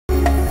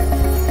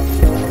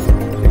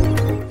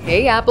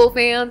Hey Apple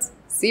fans!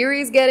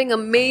 Siri's getting a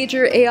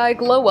major AI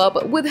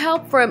glow-up with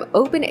help from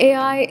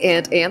OpenAI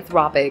and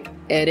Anthropic,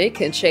 and it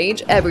can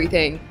change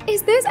everything.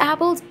 Is this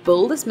Apple's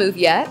boldest move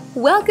yet?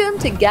 Welcome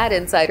to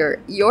GadInsider,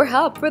 your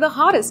hub for the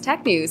hottest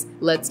tech news.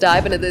 Let's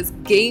dive into this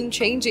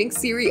game-changing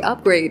Siri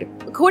upgrade.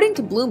 According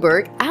to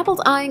Bloomberg,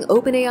 Apple's eyeing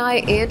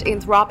OpenAI and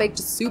Anthropic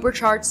to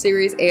supercharge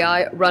Siri's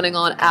AI running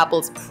on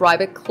Apple's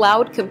private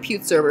cloud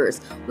compute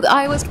servers, with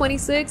iOS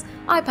 26,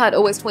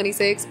 iPadOS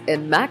 26,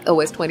 and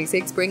macOS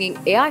 26 bringing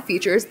AI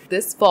features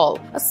this fall.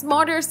 A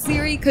smarter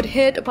Siri could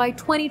hit by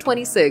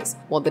 2026.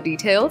 Want the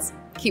details?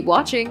 Keep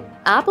watching.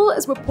 Apple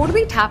is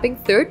reportedly tapping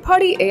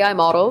third-party AI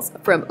models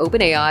from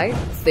OpenAI,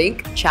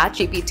 think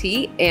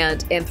ChatGPT,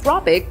 and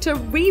Anthropic to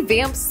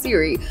revamp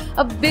Siri,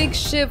 a big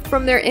shift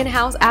from their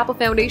in-house Apple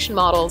Foundation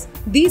models.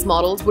 These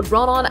models would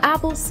run on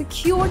Apple's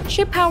secure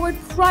chip-powered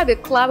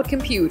private cloud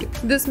compute.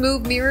 This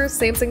move mirrors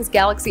Samsung's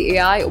Galaxy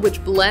AI,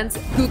 which blends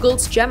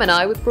Google's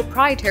Gemini with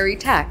proprietary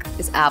tech.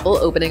 Is Apple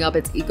opening up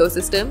its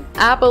ecosystem?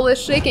 Apple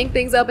is shaking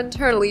things up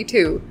internally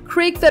too.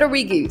 Craig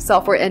Federighi,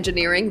 software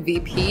engineering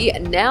VP,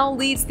 now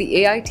leads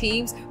the AI teams,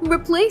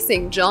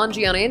 replacing John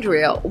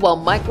Gianandrea, while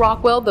Mike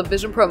Rockwell, the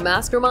Vision Pro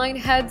mastermind,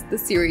 heads the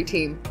Siri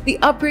team. The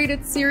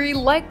upgraded Siri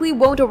likely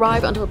won't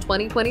arrive until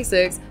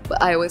 2026, but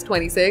iOS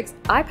 26,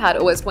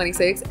 iPadOS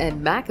 26,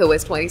 and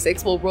macOS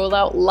 26 will roll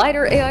out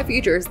lighter AI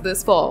features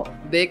this fall.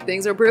 Big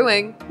things are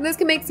brewing. This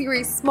can make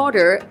Siri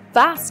smarter,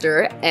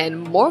 faster,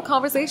 and more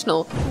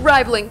conversational,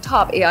 rivaling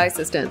top AI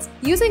assistants.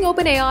 Using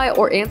OpenAI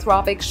or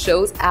Anthropic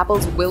shows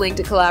Apple's willing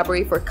to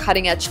collaborate for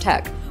cutting-edge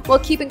tech, while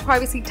keeping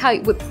privacy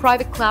tight with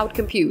private cloud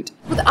compute.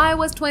 With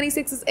iOS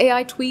 26's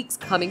AI tweaks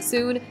coming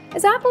soon,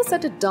 is Apple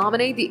set to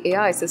dominate the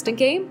AI assistant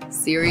game?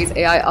 Siri's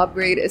AI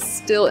upgrade is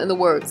still in the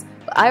works,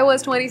 but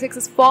iOS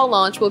 26's fall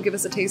launch will give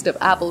us a taste of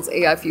Apple's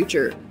AI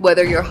future.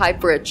 Whether you're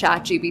hyped for a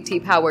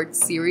ChatGPT-powered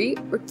Siri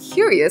or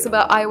curious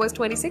about iOS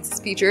 26's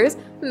features,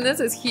 this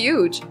is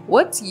huge.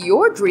 What's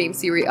your dream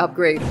Siri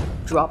upgrade?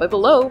 Drop it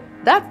below.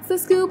 That's the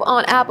scoop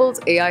on Apple's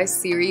AI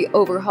Siri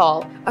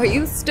overhaul. Are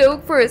you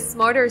stoked for a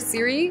smarter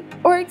Siri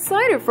or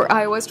excited for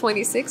iOS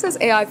 26's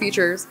AI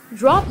features?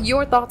 Drop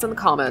your thoughts in the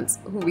comments.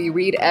 We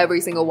read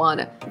every single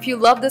one. If you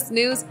love this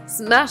news,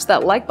 smash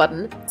that like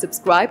button,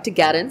 subscribe to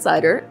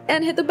GadInsider,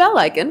 and hit the bell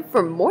icon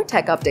for more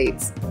tech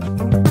updates.